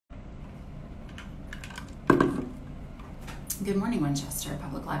Good morning, Winchester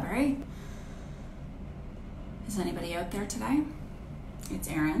Public Library. Is anybody out there today? It's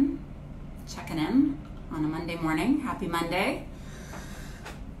Erin, checking in on a Monday morning. Happy Monday.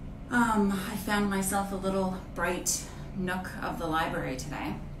 I found myself a little bright nook of the library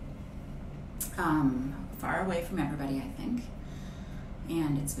today. Far away from everybody, I think.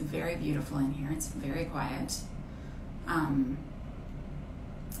 And it's very beautiful in here. It's very quiet. I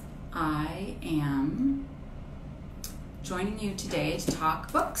am joining you today to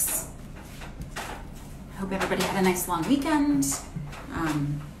talk books. I hope everybody had a nice long weekend.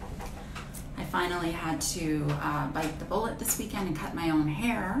 I finally had to bite the bullet this weekend and cut my own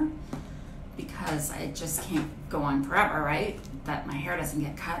hair because I just can't go on forever, right? That my hair doesn't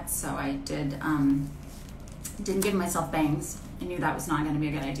get cut. So I didn't give myself bangs. I knew that was not going to be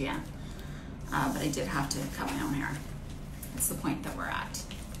a good idea. But I did have to cut my own hair. That's the point that we're at.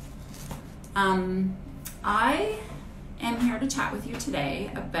 I am here to chat with you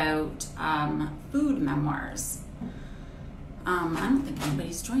today about food memoirs. I don't think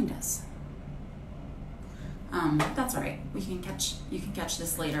anybody's joined us. That's all right. You can catch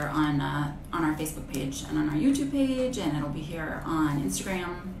this later on our Facebook page and on our YouTube page, and it'll be here on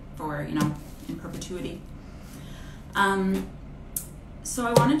Instagram for in perpetuity. So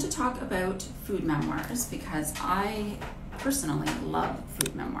I wanted to talk about food memoirs because I personally love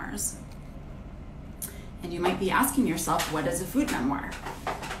food memoirs. And you might be asking yourself, what is a food memoir?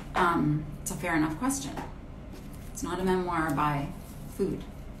 It's a fair enough question. It's not a memoir by food,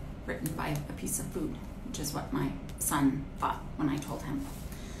 written by a piece of food, which is what my son thought when I told him.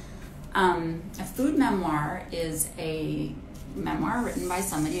 A food memoir is a memoir written by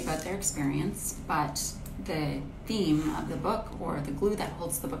somebody about their experience, but the theme of the book, or the glue that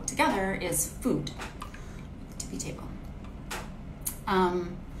holds the book together, is food, tippy table.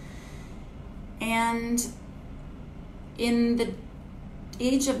 And in the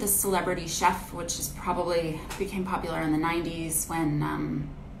age of the celebrity chef, which is probably became popular in the 90s when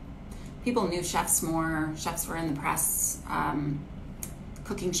people knew chefs more, chefs were in the press,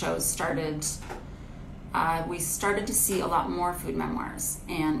 cooking shows started, we started to see a lot more food memoirs.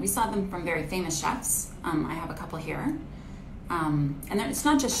 And we saw them from very famous chefs. I have a couple here. And it's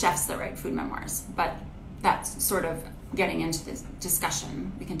not just chefs that write food memoirs, but that's sort of getting into this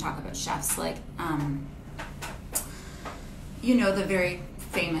discussion. We can talk about chefs like, the very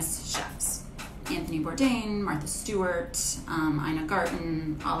famous chefs. Anthony Bourdain, Martha Stewart, Ina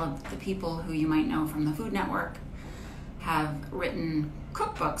Garten, all of the people who you might know from the Food Network have written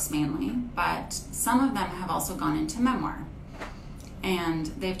cookbooks mainly, but some of them have also gone into memoir. And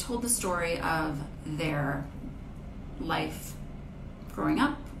they've told the story of their life growing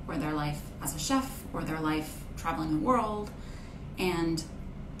up, or their life as a chef, or their life traveling the world, and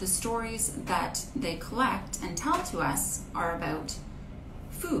the stories that they collect and tell to us are about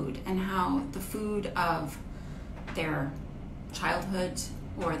food and how the food of their childhood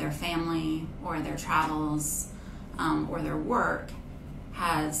or their family or their travels or their work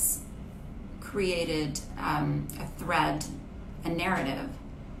has created a thread, a narrative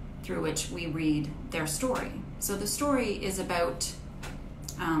through which we read their story. So the story is about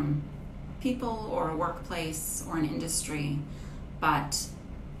people or a workplace or an industry, but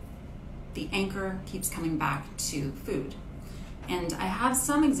the anchor keeps coming back to food. And I have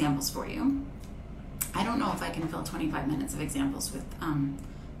some examples for you. I don't know if I can fill 25 minutes of examples with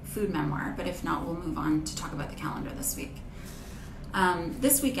food memoir, but if not, we'll move on to talk about the calendar this week.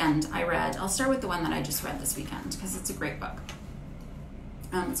 This weekend I'll start with the one that I just read this weekend because it's a great book.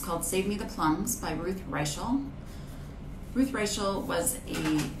 It's called Save Me the Plums by Ruth Reichel. Ruth Reichel was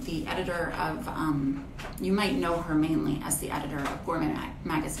the editor of, you might know her mainly as the editor of Gourmet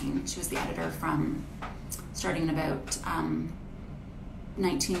magazine. She was the editor from starting in about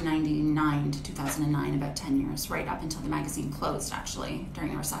 1999 to 2009, about 10 years, right up until the magazine closed, actually,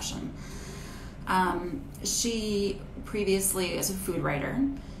 during a recession. She previously, as a food writer,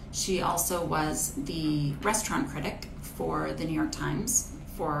 she also was the restaurant critic for the New York Times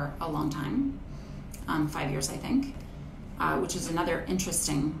for a long time, 5 years, I think. Which is another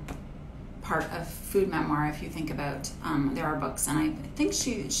interesting part of food memoir if you think about, there are books, and I think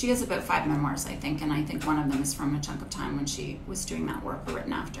she has about 5 memoirs, I think, and I think one of them is from a chunk of time when she was doing that work, or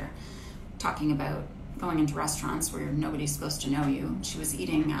written after, talking about going into restaurants where nobody's supposed to know you. She was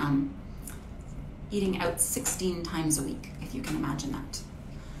eating out 16 times a week, if you can imagine that,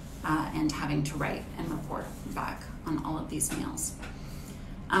 and having to write and report back on all of these meals.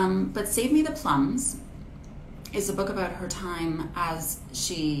 But Save Me the Plums is a book about her time as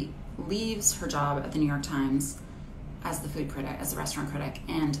she leaves her job at the New York Times as the food critic, as the restaurant critic,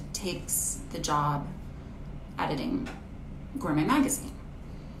 and takes the job editing gourmet magazine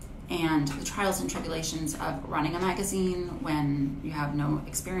and the trials and tribulations of running a magazine when you have no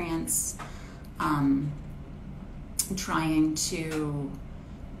experience, trying to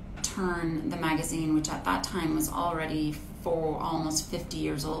turn the magazine, which at that time was already for almost 50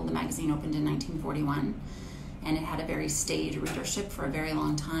 years old. The magazine opened in 1941, and it had a very staid readership for a very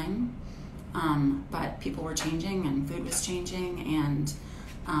long time. But people were changing, and food was changing, and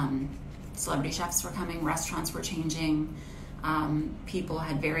celebrity chefs were coming, restaurants were changing. People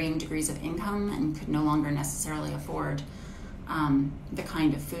had varying degrees of income and could no longer necessarily afford the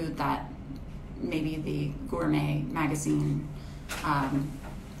kind of food that maybe the gourmet magazine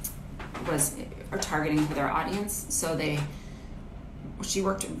was targeting for their audience. So she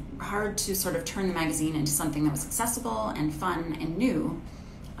worked hard to sort of turn the magazine into something that was accessible and fun and new,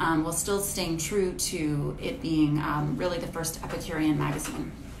 while still staying true to it being really the first Epicurean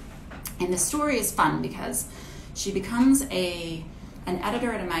magazine. And the story is fun because she becomes an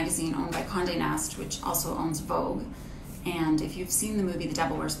editor at a magazine owned by Condé Nast, which also owns Vogue. And if you've seen the movie The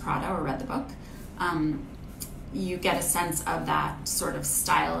Devil Wears Prada or read the book, you get a sense of that sort of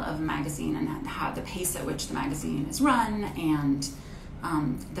style of magazine and how the pace at which the magazine is run, and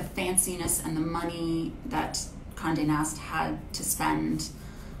the fanciness and the money that Condé Nast had to spend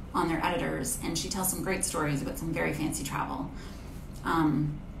on their editors. And she tells some great stories about some very fancy travel.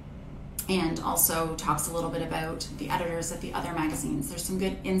 And also talks a little bit about the editors at the other magazines. There's some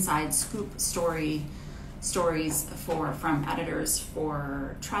good inside scoop stories from editors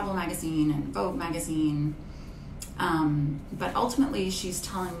for Travel Magazine and Vogue Magazine. But ultimately, she's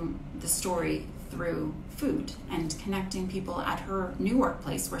telling the story through food and connecting people at her new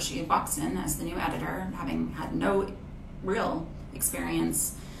workplace, where she walks in as the new editor, having had no real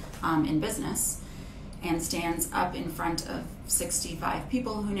experience in business, and stands up in front of 65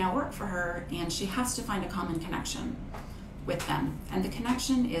 people who now work for her, and she has to find a common connection with them. And the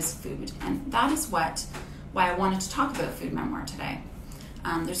connection is food. And that is why I wanted to talk about Food Memoir today.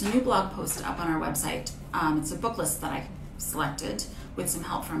 There's a new blog post up on our website. It's a book list that I selected with some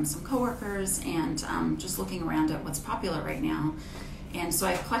help from some coworkers and just looking around at what's popular right now. And so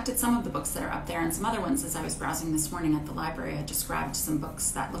I've collected some of the books that are up there and some other ones as I was browsing this morning at the library. I just grabbed some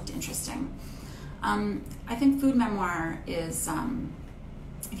books that looked interesting. I think Food Memoir is,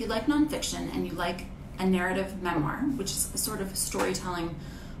 if you like nonfiction and you like a narrative memoir, which is a sort of storytelling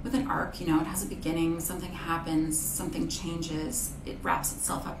with an arc, it has a beginning, something happens, something changes, it wraps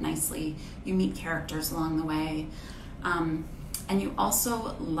itself up nicely, you meet characters along the way, and you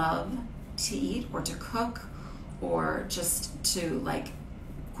also love to eat or to cook or just to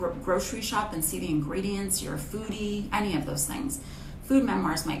grocery shop and see the ingredients, you're a foodie, any of those things. Food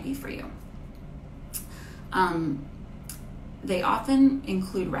memoirs might be for you. They often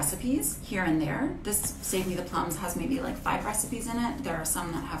include recipes here and there. This Save Me the Plums has maybe 5 recipes in it. There are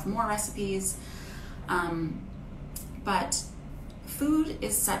some that have more recipes. But food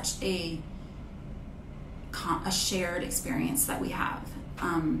is such a shared experience that we have.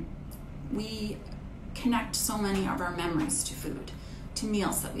 We connect so many of our memories to food, to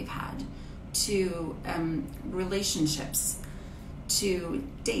meals that we've had, to relationships, to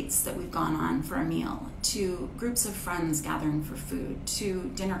dates that we've gone on for a meal, to groups of friends gathering for food,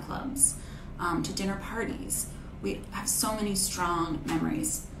 to dinner clubs, to dinner parties. We have so many strong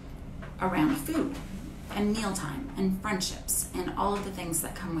memories around food and mealtime and friendships and all of the things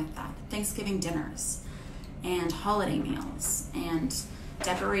that come with that. Thanksgiving dinners and holiday meals and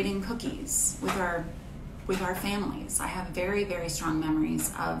decorating cookies with our families. I have very, very strong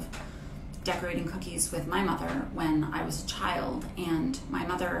memories of decorating cookies with my mother when I was a child, and my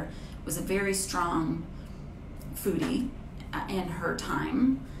mother was a very strong foodie in her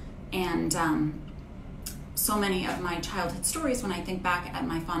time, and so many of my childhood stories, when I think back at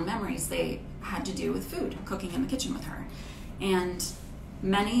my fond memories, they had to do with food, cooking in the kitchen with her. And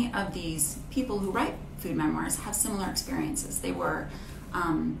many of these people who write food memoirs have similar experiences. They were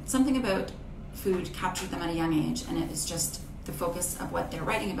something about food captured them at a young age, and it is just the focus of what they're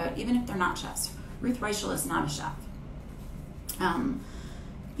writing about, even if they're not chefs. Ruth Reichel is not a chef.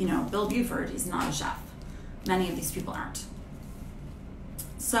 Bill Buford is not a chef. Many of these people aren't.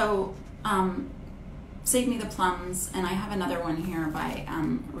 So, Save Me the Plums, and I have another one here by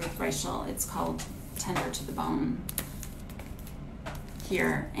Ruth Reichel. It's called Tender to the Bone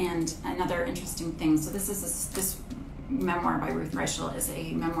here. And another interesting thing, so this memoir by Ruth Reichel is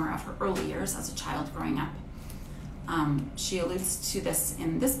a memoir of her early years as a child growing up. She alludes to this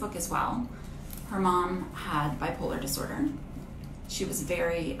in this book as well. Her mom had bipolar disorder. She was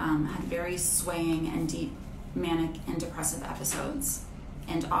had very swaying and deep manic and depressive episodes,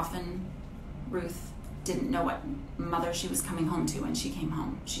 and often Ruth didn't know what mother she was coming home to when she came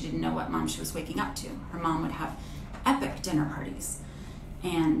home. She didn't know what mom she was waking up to. Her mom would have epic dinner parties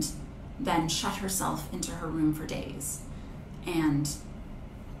and then shut herself into her room for days. And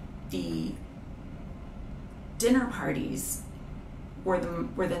the dinner parties were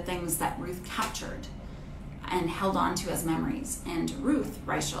the things that Ruth captured and held on to as memories. And Ruth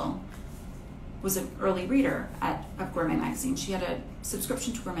Reichel was an early reader of Gourmet Magazine. She had a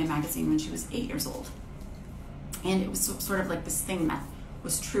subscription to Gourmet Magazine when she was 8 years old. And it was sort of like this thing that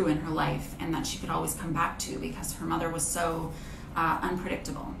was true in her life and that she could always come back to because her mother was so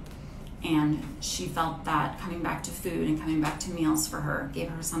unpredictable. And she felt that coming back to food and coming back to meals for her gave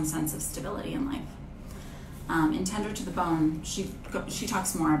her some sense of stability in life. In Tender to the Bone, she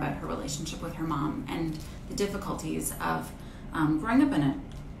talks more about her relationship with her mom and the difficulties of growing up in a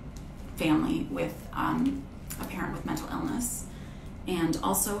family with a parent with mental illness, and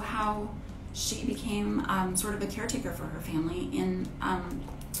also how she became sort of a caretaker for her family in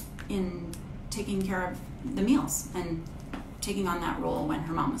taking care of the meals and taking on that role when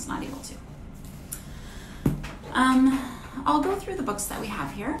her mom was not able to. I'll go through the books that we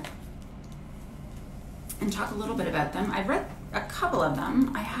have here and talk a little bit about them. I've read a couple of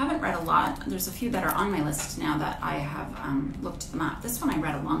them. I haven't read a lot. There's a few that are on my list now that I have looked them up. This one I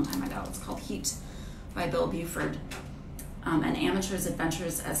read a long time ago. It's called Heat by Bill Buford. An amateur's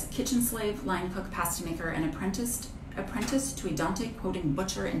adventures as a kitchen slave, line cook, pasta maker, and apprentice to a Dante-quoting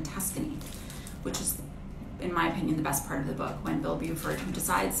butcher in Tuscany, which is, in my opinion, the best part of the book, when Bill Buford, who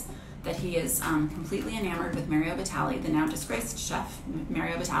decides that he is completely enamored with Mario Batali, the now disgraced chef,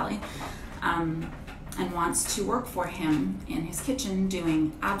 Mario Batali, and wants to work for him in his kitchen,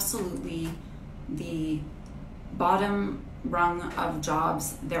 doing absolutely the bottom rung of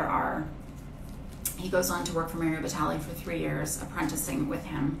jobs there are. He goes on to work for Mario Batali for 3 years, apprenticing with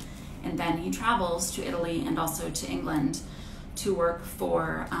him, and then he travels to Italy and also to England to work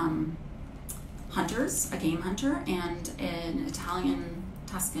for hunters, a game hunter, and an Italian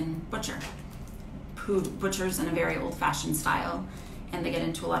Tuscan butcher, who butchers in a very old-fashioned style, and they get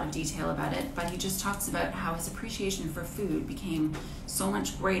into a lot of detail about it, but he just talks about how his appreciation for food became so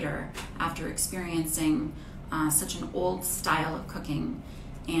much greater after experiencing such an old style of cooking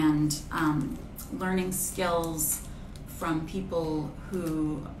and learning skills from people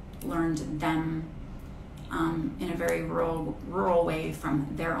who learned them in a very rural way from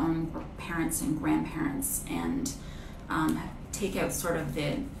their own parents and grandparents, and take out sort of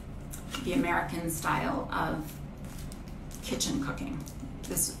the American style of kitchen cooking.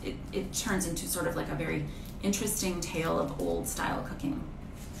 It turns into sort of like a very interesting tale of old style cooking.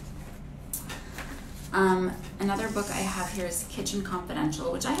 Another book I have here is Kitchen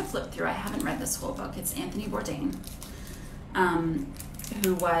Confidential, which I have flipped through. I haven't read this whole book. It's Anthony Bourdain,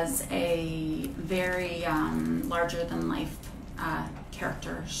 who was a very larger-than-life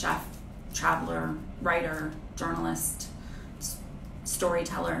character, chef, traveler, writer, journalist,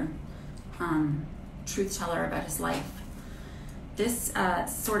 storyteller, truth teller about his life. This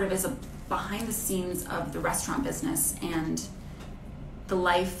sort of is a behind the scenes of the restaurant business and the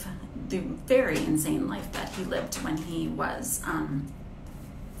life, the very insane life that he lived when he was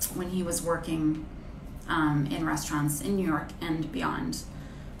working in restaurants in New York and beyond.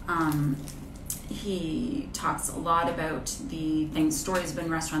 He talks a lot about the stories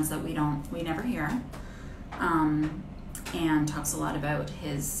in restaurants that we never hear, and talks a lot about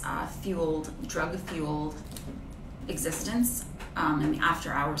his drug-fueled existence in the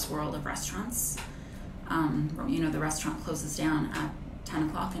after-hours world of restaurants. The restaurant closes down at 10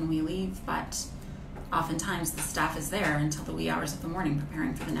 o'clock and we leave, but oftentimes the staff is there until the wee hours of the morning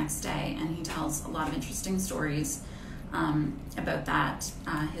preparing for the next day, and he tells a lot of interesting stories about that.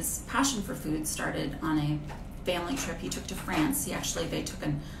 His passion for food started on a family trip he took to France. They took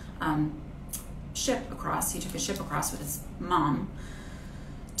a ship across with his mom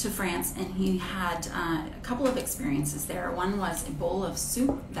to France, and he had a couple of experiences there. One was a bowl of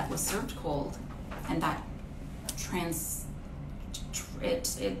soup that was served cold, and that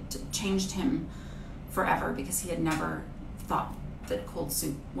it changed him forever, because he had never thought that cold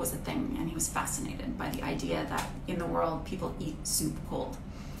soup was a thing, and he was fascinated by the idea that in the world people eat soup cold.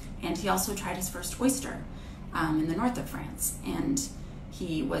 And he also tried his first oyster in the north of France, and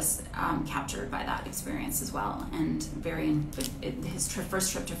he was captured by that experience as well, and his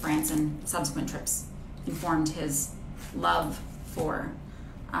first trip to France and subsequent trips informed his love for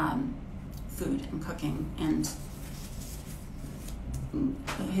food and cooking and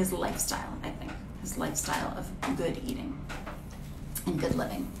his lifestyle, his lifestyle of good eating and good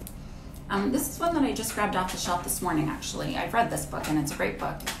living. This is one that I just grabbed off the shelf this morning, actually. I've read this book, and it's a great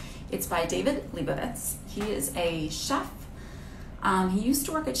book. It's by David Leibovitz. He is a chef. He used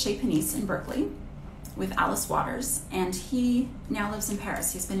to work at Chez Panisse in Berkeley with Alice Waters, and he now lives in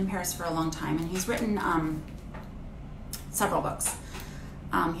Paris. He's been in Paris for a long time, and he's written several books.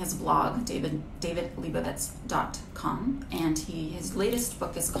 He has a blog, davidleibovitz.com, and his latest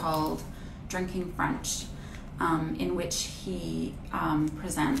book is called Drinking French, in which he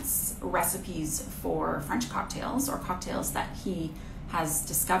presents recipes for French cocktails, or cocktails that he has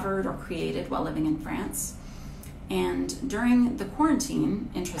discovered or created while living in France. And during the quarantine,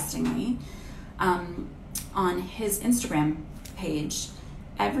 interestingly, on his Instagram page,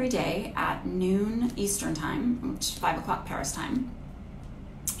 every day at noon Eastern time, which is 5 o'clock Paris time,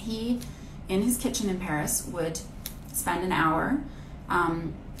 he, in his kitchen in Paris, would spend an hour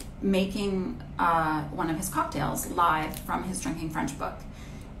making one of his cocktails live from his Drinking French book.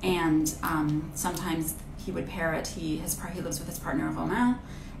 And sometimes he would pair it, he lives with his partner Romain,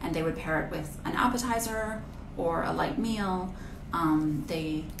 and they would pair it with an appetizer or a light meal.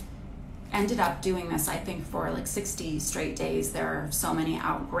 They ended up doing this, I think, for like 60 straight days. There are so many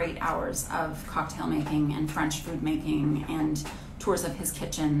great hours of cocktail making and French food making and tours of his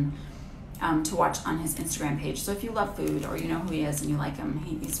kitchen to watch on his Instagram page. So if you love food, or you know who he is and you like him,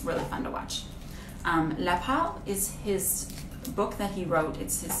 he's really fun to watch. La Part is his book that he wrote.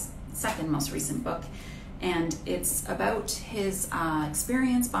 It's his second most recent book, and it's about his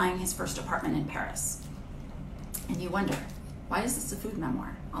experience buying his first apartment in Paris. And you wonder, why is this a food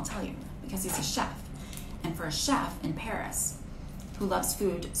memoir? I'll tell you, because he's a chef. And for a chef in Paris who loves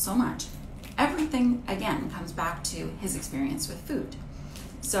food so much, everything, again, comes back to his experience with food.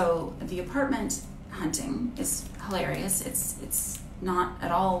 So the apartment hunting is hilarious. It's not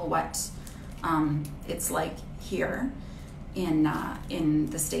at all what it's like here in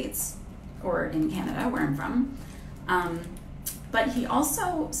the States or in Canada, where I'm from. But he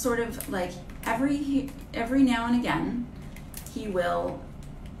also sort of like every now and again, he will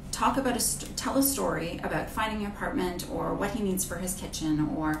talk about tell a story about finding an apartment, or what he needs for his kitchen,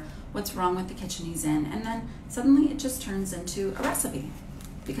 or what's wrong with the kitchen he's in, and then suddenly it just turns into a recipe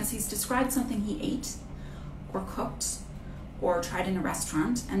because he's described something he ate or cooked or tried in a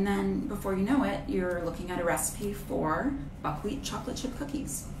restaurant, and then before you know it, you're looking at a recipe for buckwheat chocolate chip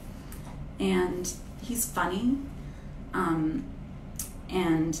cookies. And he's funny, and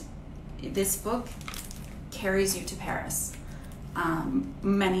this book carries you to Paris.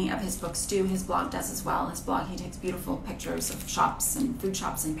 Many of his books do. His blog does as well. His blog, he takes beautiful pictures of shops and food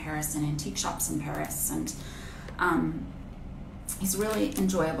shops in Paris and antique shops in Paris, and he's really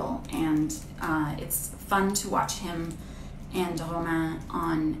enjoyable, and it's fun to watch him and Romain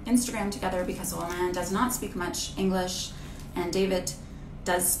on Instagram together, because Romain does not speak much English and David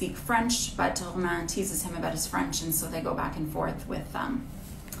does speak French, but Romain teases him about his French, and so they go back and forth with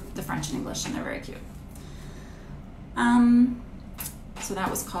the French and English, and they're very cute. So that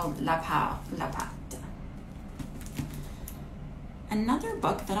was called La Part. Another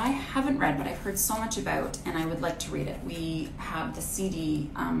book that I haven't read, but I've heard so much about, and I would like to read it. We have the CD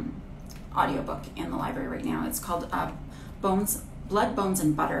audiobook in the library right now. It's called Blood, Bones,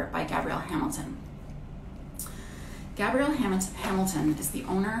 and Butter by Gabrielle Hamilton. Gabrielle Hamilton is the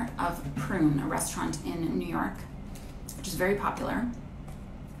owner of Prune, a restaurant in New York, which is very popular.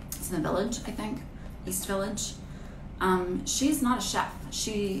 It's in the Village, I think, East Village. She's not a chef.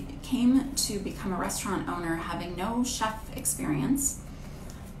 She came to become a restaurant owner having no chef experience,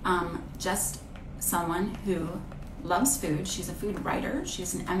 just someone who loves food. She's a food writer.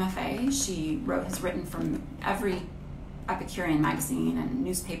 She's an MFA. She has written from every Epicurean magazine and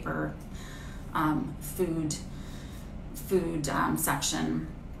newspaper, food section.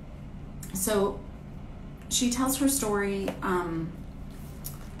 So she tells her story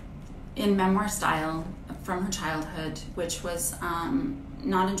in memoir style from her childhood, which was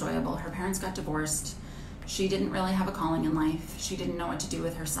not enjoyable. Her parents got divorced. She didn't really have a calling in life. She didn't know what to do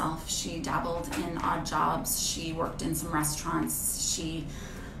with herself. She dabbled in odd jobs. She worked in some restaurants. She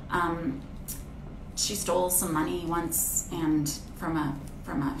stole some money once, and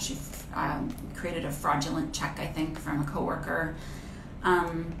she created a fraudulent check, I think, from a coworker.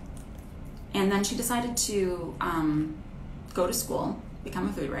 And then she decided to go to school, become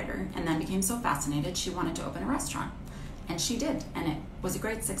a food writer, and then became so fascinated she wanted to open a restaurant. And she did, and it was a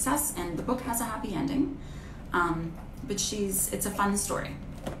great success, and the book has a happy ending. But it's a fun story.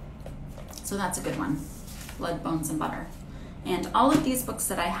 So that's a good one. Blood, Bones, and Butter. And all of these books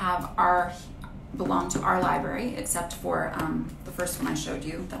that I have belong to our library, except for the first one I showed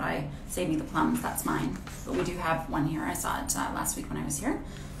you, that I Save Me the Plums, that's mine. But we do have one here. I saw it last week when I was here.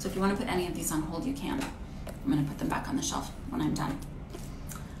 So if you want to put any of these on hold, you can. I'm going to put them back on the shelf when I'm done.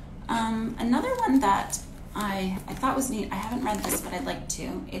 Another one that I thought was neat, I haven't read this, but I'd like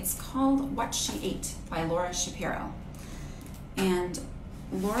to. It's called What She Ate by Laura Shapiro. And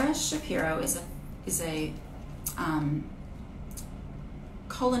Laura Shapiro is a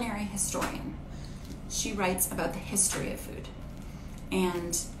culinary historian. She writes about the history of food.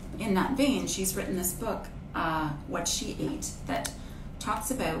 And in that vein, she's written this book, What She Ate, that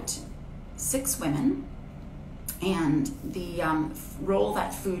talks about 6 women and the role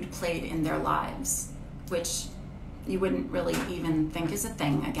that food played in their lives, which you wouldn't really even think is a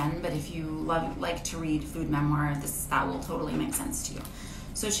thing again, but if you like to read food memoir, that will totally make sense to you.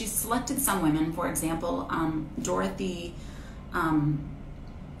 So she selected some women, for example, Dorothy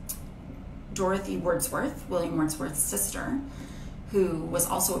Wordsworth, William Wordsworth's sister, who was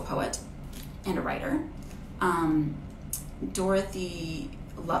also a poet and a writer. Dorothy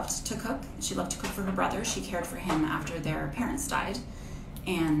loved to cook. She loved to cook for her brother. She cared for him after their parents died.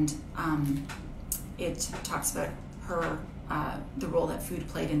 And it talks about her, the role that food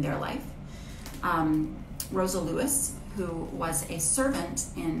played in their life. Rosa Lewis, who was a servant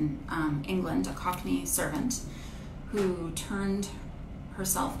in England, a Cockney servant, who turned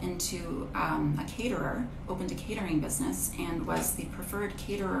herself into a caterer, opened a catering business, and was the preferred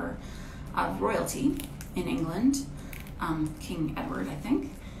caterer of royalty in England, King Edward, I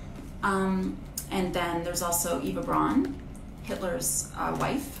think. And then there's also Eva Braun, Hitler's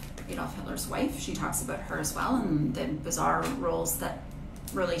wife, Adolf Hitler's wife. She talks about her as well, and the bizarre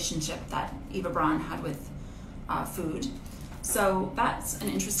relationship that Eva Braun had with food. So that's an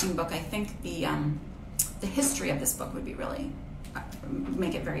interesting book. I think the history of this book would be really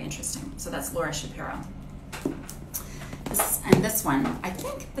make it very interesting. So that's Laura Shapiro. This one, I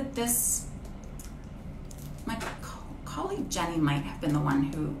think that my colleague Jenny might have been the one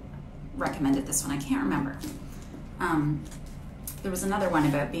who recommended this one. I can't remember. There was another one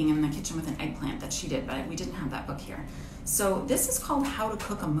about being in the kitchen with an eggplant that she did, but we didn't have that book here. So this is called How to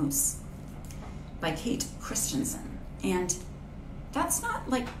Cook a Mousse by Kate Christensen. And that's not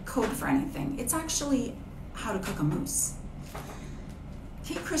like code for anything. It's actually how to cook a mousse.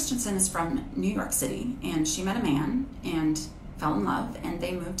 Kate Christensen is from New York City, and she met a man and fell in love, and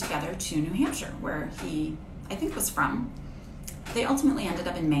they moved together to New Hampshire, where he, I think, was from. They ultimately ended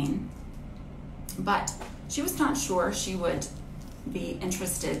up in Maine, but she was not sure she would be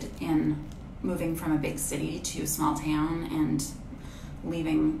interested in moving from a big city to a small town and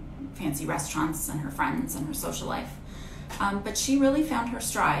leaving fancy restaurants and her friends and her social life. But she really found her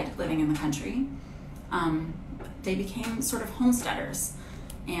stride living in the country. They became sort of homesteaders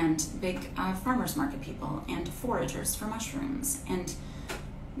and big farmers market people and foragers for mushrooms. And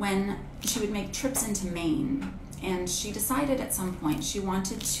when she would make trips into Maine, and she decided at some point she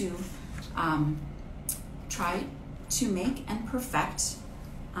wanted to try to make and perfect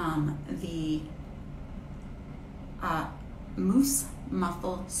the moose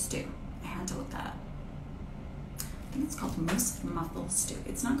muffle stew. I had to look that up. I think it's called moose muffle stew.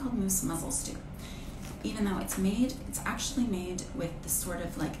 It's not called moose muzzle stew. Even though it's actually made with the sort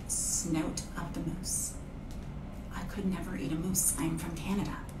of like snout of the moose. I could never eat a moose. I'm from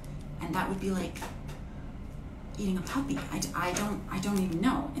Canada. And that would be like eating a puppy. I don't even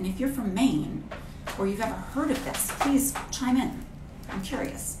know. And if you're from Maine or you've ever heard of this, please chime in. I'm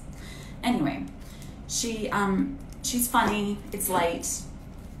curious. Anyway, she's funny, it's light,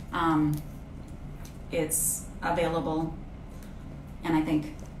 it's available, and I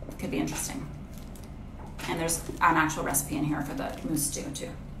think it could be interesting. And there's an actual recipe in here for the moose stew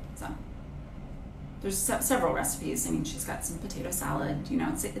too. So there's several recipes. I mean, she's got some potato salad. You know,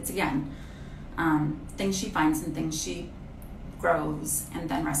 it's again things she finds and things she grows, and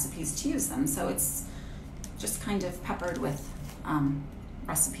then recipes to use them. So it's just kind of peppered with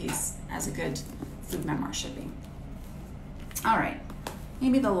recipes, as a good food memoir should be. All right,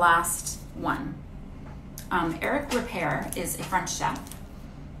 maybe the last one. Eric Repair is a French chef.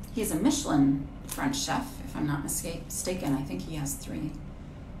 He's a Michelin French chef, if I'm not mistaken. I think he has 3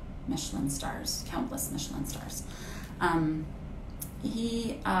 Michelin stars, countless Michelin stars.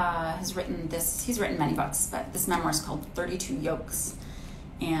 He has written he's written many books, but this memoir is called 32 Yolks,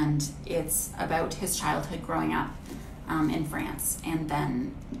 and it's about his childhood growing up in France, and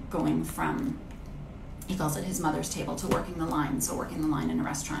then going from, he calls it his mother's table, to working the line, so working the line in a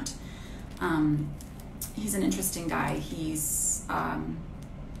restaurant. He's an interesting guy. He is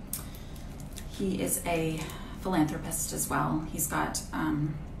a philanthropist as well. He's got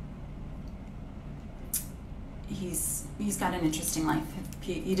he's got an interesting life.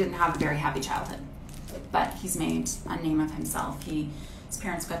 He didn't have a very happy childhood, but he's made a name of himself. His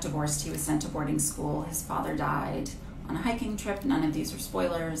parents got divorced. He was sent to boarding school. His father died on a hiking trip. None of these are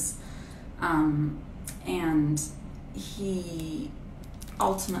spoilers. And he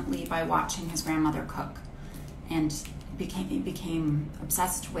ultimately, by watching his grandmother cook, and became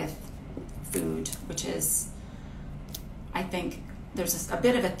obsessed with food, which is, I think, there's a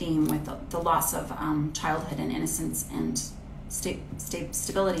bit of a theme with the loss of childhood and innocence and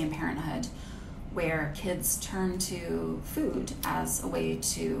stability in parenthood, where kids turn to food as a way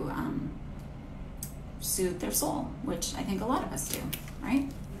to soothe their soul, which I think a lot of us do, right?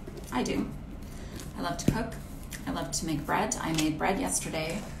 I do. I love to cook. I love to make bread. I made bread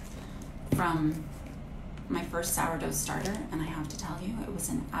yesterday from my first sourdough starter, and I have to tell you, it was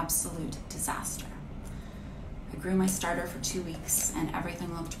an absolute disaster. I grew my starter for 2 weeks, and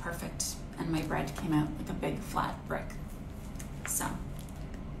everything looked perfect, and my bread came out like a big flat brick. So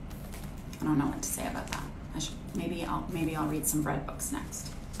I don't know what to say about that. Maybe I'll read some bread books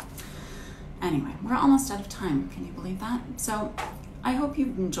next. Anyway, we're almost out of time. Can you believe that? So I hope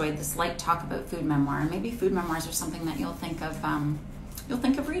you've enjoyed this light talk about food memoir, and maybe food memoirs are something that you'll think of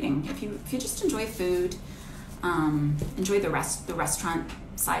reading. If you just enjoy food, enjoy the restaurant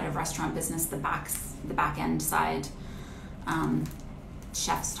side of restaurant business, the back end side,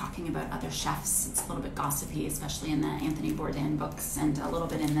 chefs talking about other chefs. It's a little bit gossipy, especially in the Anthony Bourdain books, and a little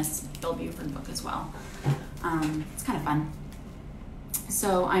bit in this Bill Buford book as well. It's kind of fun.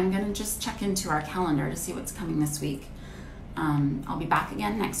 So I'm going to just check into our calendar to see what's coming this week. I'll be back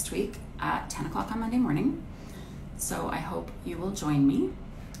again next week at 10 o'clock on Monday morning. So I hope you will join me.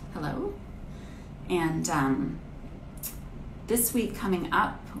 Hello. And this week coming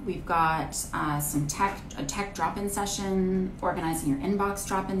up, we've got a tech drop-in session, organizing your inbox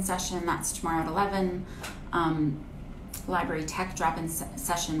drop-in session. That's tomorrow at 11. Library tech drop-in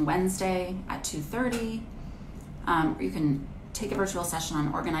session Wednesday at 2:30. You can take a virtual session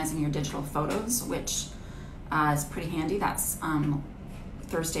on organizing your digital photos, which is pretty handy. That's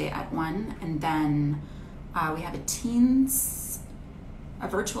Thursday at 1. And then we have a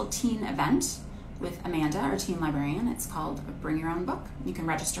virtual teen event with Amanda, our teen librarian. It's called Bring Your Own Book. You can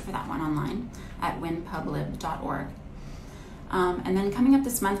register for that one online at winpublib.org. And then coming up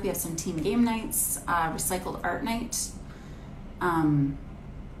this month, we have some teen game nights, recycled art night,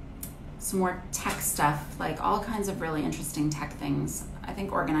 some more tech stuff, like all kinds of really interesting tech things. I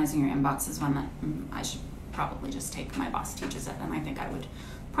think organizing your inbox is one that I should probably just take. My boss teaches it, and I think I would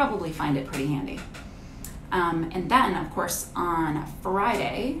probably find it pretty handy. And then, of course, on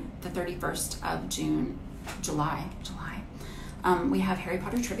Friday, the 31st of July, we have Harry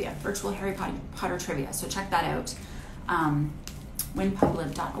Potter trivia, virtual Harry Potter trivia. So check that out.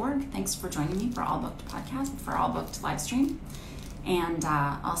 winpublib.org. Thanks for joining me for All Booked podcast, for All Booked live stream. And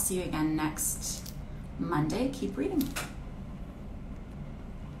I'll see you again next Monday. Keep reading.